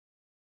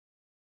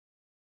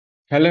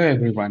Hello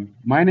everyone,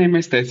 my name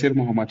is Taisir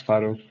Muhammad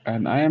Farooq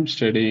and I am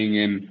studying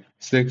in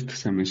 6th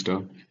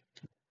semester.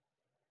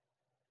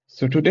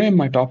 So today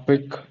my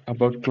topic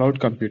about cloud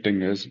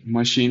computing is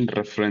machine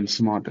reference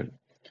model.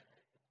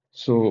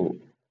 So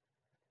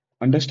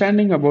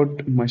understanding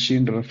about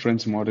machine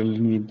reference model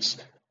needs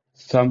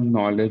some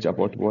knowledge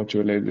about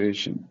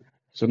virtualization.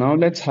 So now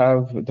let's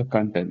have the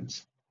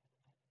contents.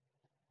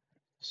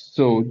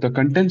 So the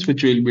contents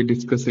which we'll be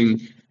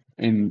discussing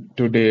in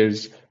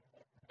today's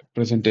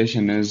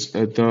presentation is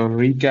the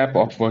recap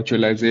of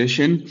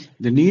virtualization,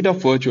 the need of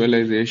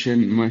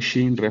virtualization,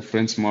 machine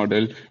reference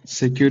model,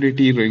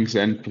 security rings,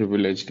 and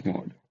privileged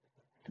mode.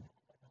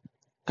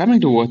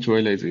 Coming to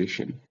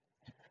virtualization.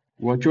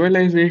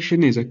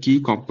 Virtualization is a key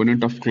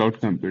component of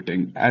cloud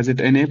computing as it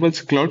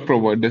enables cloud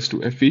providers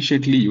to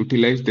efficiently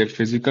utilize their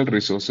physical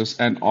resources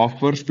and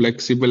offer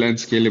flexible and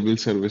scalable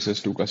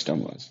services to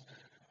customers.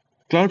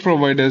 Cloud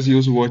providers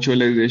use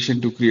virtualization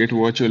to create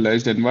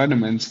virtualized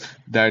environments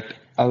that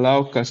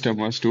allow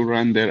customers to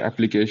run their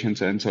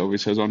applications and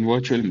services on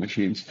virtual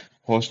machines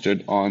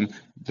hosted on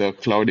the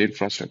cloud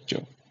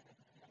infrastructure.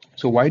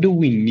 So, why do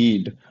we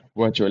need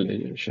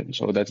virtualization?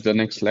 So, that's the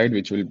next slide,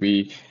 which will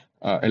be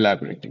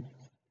elaborating.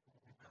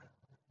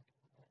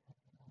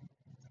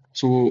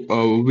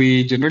 So,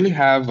 we generally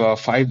have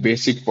five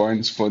basic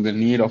points for the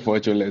need of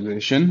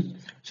virtualization.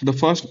 So, the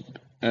first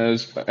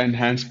is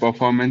enhanced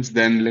performance,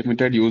 then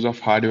limited use of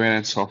hardware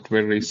and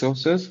software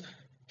resources,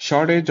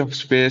 shortage of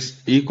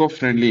space,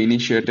 eco-friendly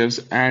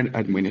initiatives, and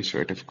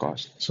administrative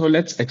costs. So,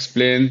 let's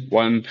explain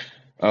one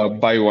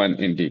by one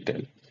in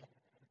detail.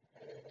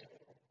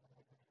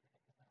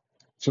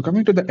 So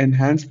coming to the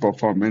enhanced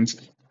performance,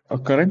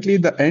 currently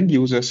the end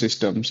user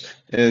systems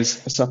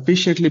is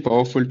sufficiently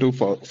powerful to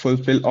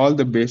fulfill all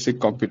the basic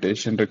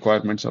computation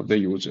requirements of the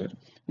user,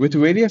 with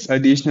various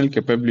additional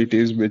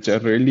capabilities which are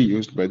rarely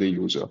used by the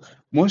user.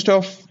 Most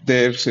of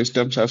their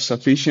systems have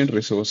sufficient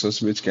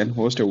resources which can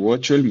host a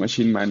virtual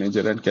machine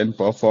manager and can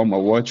perform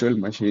a virtual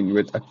machine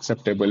with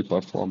acceptable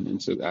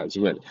performances as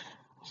well.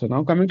 So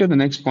now coming to the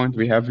next point,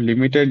 we have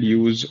limited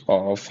use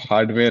of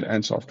hardware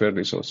and software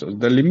resources.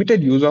 The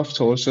limited use of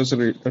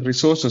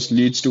resources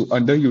leads to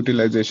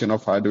underutilization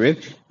of hardware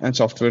and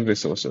software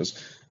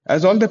resources.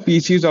 As all the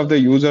PCs of the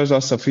users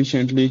are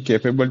sufficiently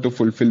capable to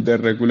fulfill their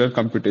regular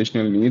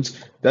computational needs,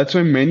 that's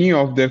why many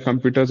of their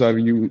computers are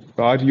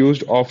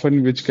used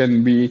often, which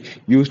can be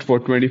used for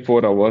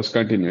 24 hours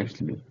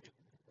continuously.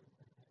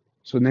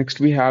 So next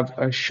we have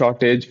a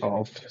shortage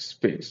of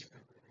space.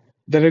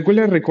 The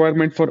regular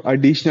requirement for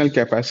additional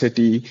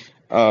capacity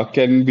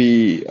can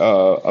be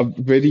a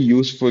very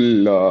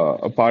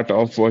useful part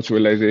of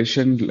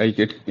virtualization. Like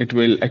it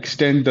will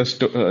extend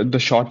the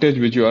shortage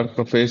which you are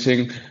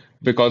facing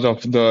because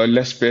of the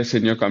less space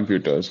in your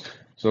computers.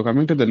 So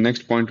coming to the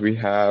next point, we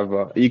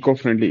have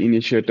eco-friendly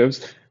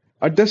initiatives.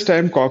 At this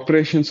time,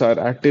 corporations are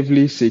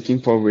actively seeking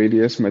for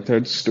various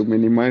methods to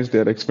minimize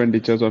their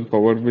expenditures on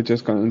power which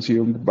is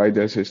consumed by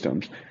their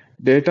systems.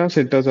 Data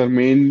centers are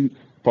main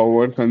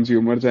power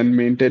consumers, and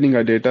maintaining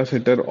a data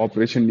center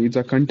operation needs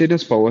a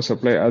continuous power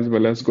supply as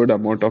well as good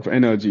amount of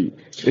energy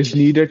is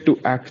needed to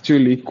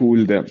actually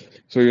cool them.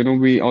 So,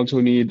 we also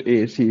need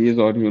ACs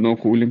or,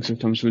 cooling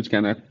systems which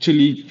can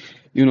actually,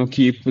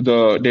 keep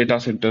the data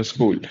centers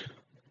cool.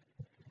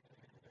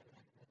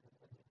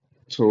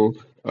 So,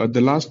 the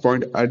last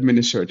point,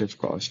 administrative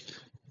cost.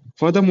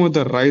 Furthermore,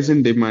 the rise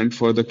in demand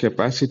for the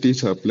capacity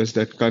surplus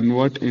that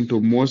convert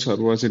into more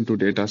servers into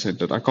data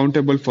center,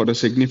 accountable for a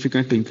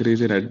significant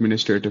increase in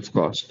administrative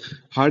costs.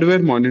 Hardware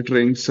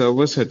monitoring,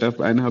 server setup,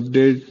 and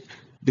update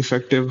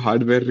defective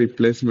hardware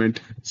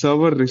replacement,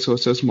 server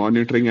resources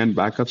monitoring, and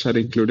backups are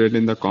included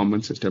in the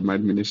common system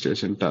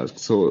administration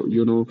tasks. So,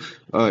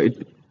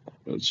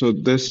 so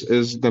this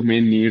is the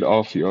main need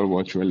of your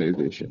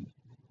virtualization.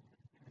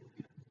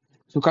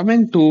 So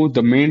coming to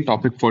the main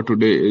topic for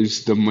today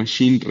is the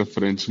machine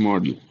reference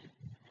model.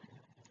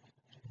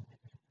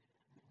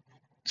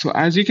 So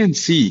as you can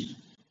see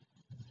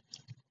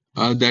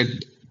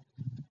that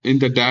in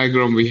the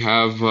diagram we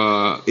have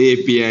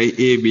API,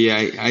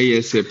 ABI,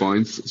 ISA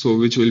points, so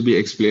which will be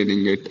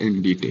explaining it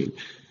in detail.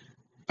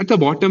 At the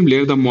bottom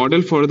layer, the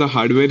model for the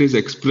hardware is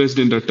expressed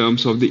in the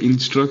terms of the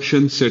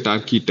instruction set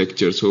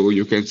architecture. So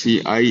you can see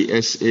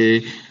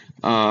ISA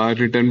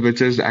written, which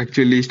is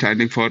actually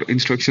standing for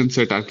instruction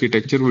set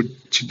architecture,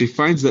 which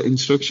defines the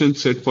instruction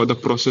set for the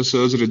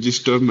processors,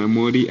 register,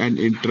 memory, and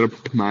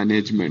interrupt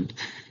management.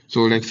 So,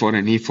 like for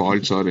any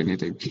faults or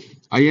anything.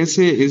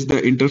 ISA is the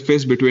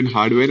interface between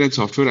hardware and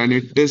software, and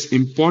it is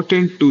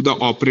important to the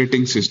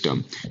operating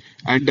system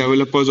and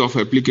developers of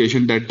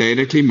application that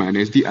directly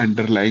manage the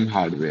underlying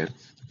hardware.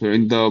 So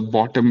in the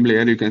bottom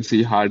layer, you can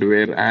see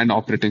hardware and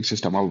operating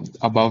system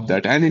above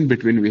that, and in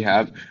between we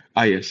have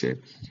ISA.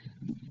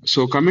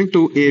 So coming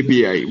to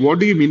ABI, what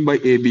do you mean by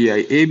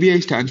ABI?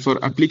 ABI stands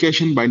for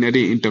Application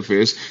Binary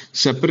Interface.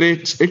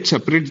 Separates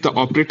the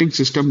operating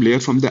system layer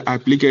from the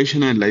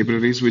application and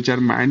libraries which are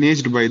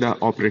managed by the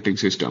operating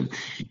system.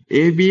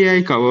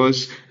 ABI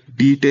covers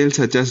details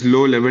such as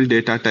low-level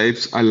data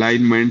types,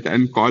 alignment,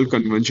 and call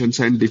conventions,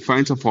 and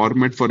defines a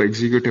format for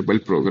executable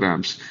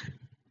programs.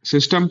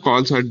 System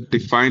calls are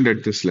defined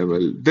at this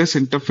level. This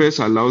interface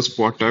allows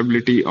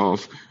portability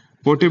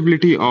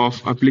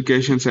of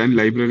applications and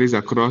libraries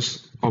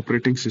across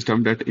operating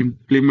system that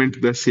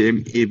implement the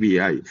same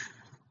ABI.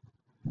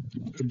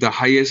 The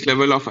highest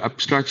level of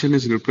abstraction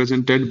is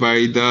represented by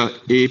the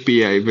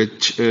API,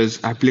 which is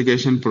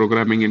Application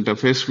Programming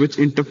Interface, which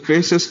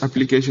interfaces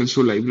applications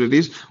to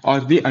libraries or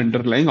the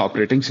underlying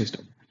operating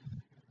system.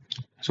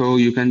 So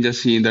you can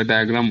just see in the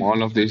diagram,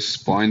 all of these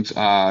points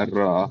are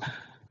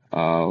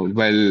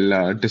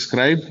well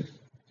described.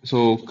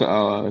 So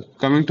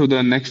coming to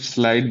the next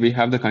slide, we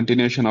have the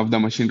continuation of the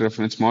machine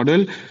reference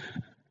model.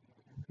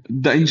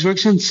 The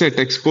instruction set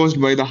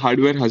exposed by the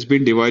hardware has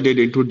been divided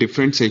into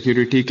different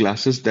security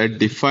classes that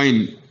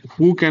define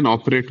who can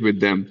operate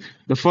with them.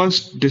 The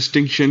first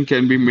distinction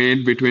can be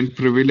made between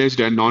privileged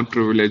and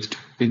non-privileged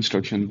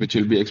instructions, which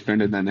will be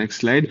explained in the next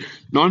slide.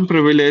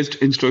 Non-privileged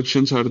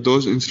instructions are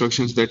those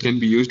instructions that can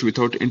be used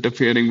without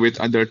interfering with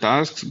other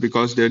tasks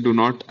because they do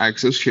not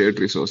access shared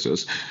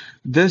resources.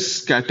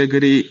 This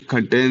category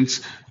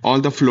contains all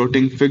the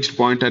floating, fixed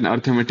point, and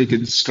arithmetic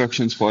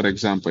instructions, for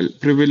example.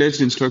 Privileged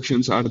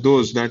instructions are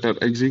those that are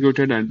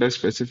executed under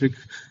specific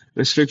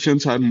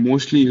restrictions, are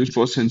mostly used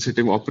for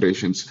sensitive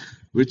operations,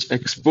 which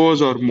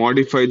expose or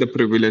modify the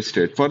privileged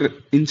state. For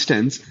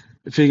instance,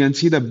 if you can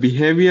see, the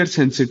behavior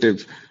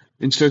sensitive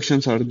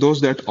instructions are those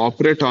that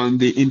operate on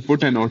the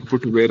input and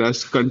output,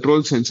 whereas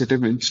control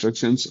sensitive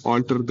instructions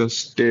alter the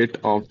state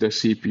of the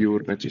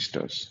CPU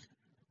registers.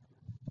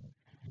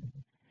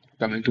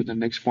 Coming to the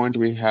next point,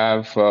 we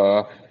have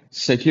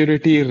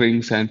security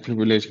rings and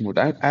privilege mode.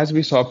 As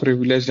we saw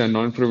privileged and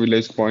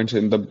non-privileged points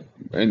in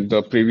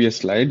the previous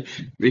slide,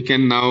 we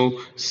can now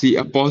see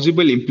a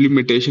possible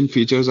implementation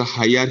features a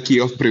hierarchy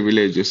of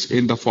privileges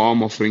in the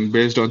form of ring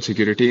based on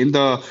security. In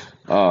the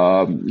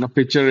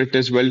picture, it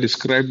is well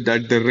described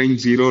that the ring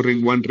 0,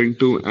 ring 1, ring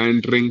 2,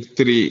 and ring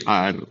 3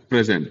 are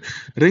present.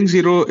 Ring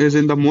 0 is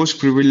in the most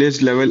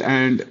privileged level,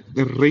 and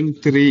the ring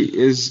 3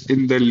 is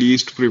in the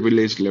least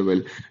privileged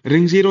level.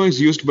 Ring 0 is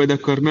used by the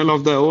kernel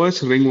of the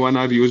OS, ring 1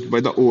 are used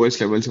by the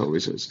OS level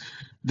services.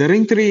 The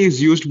ring 3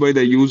 is used by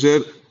the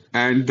user,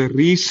 and the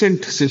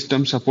recent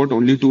system support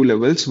only two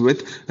levels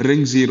with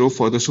ring 0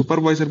 for the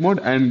supervisor mode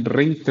and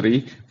ring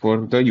 3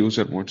 for the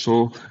user mode.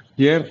 So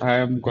here I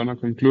am going to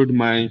conclude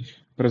my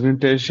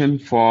presentation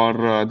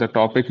for the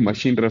topic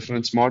machine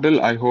reference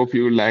model. I hope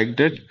you liked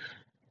it.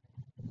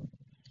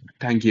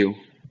 Thank you.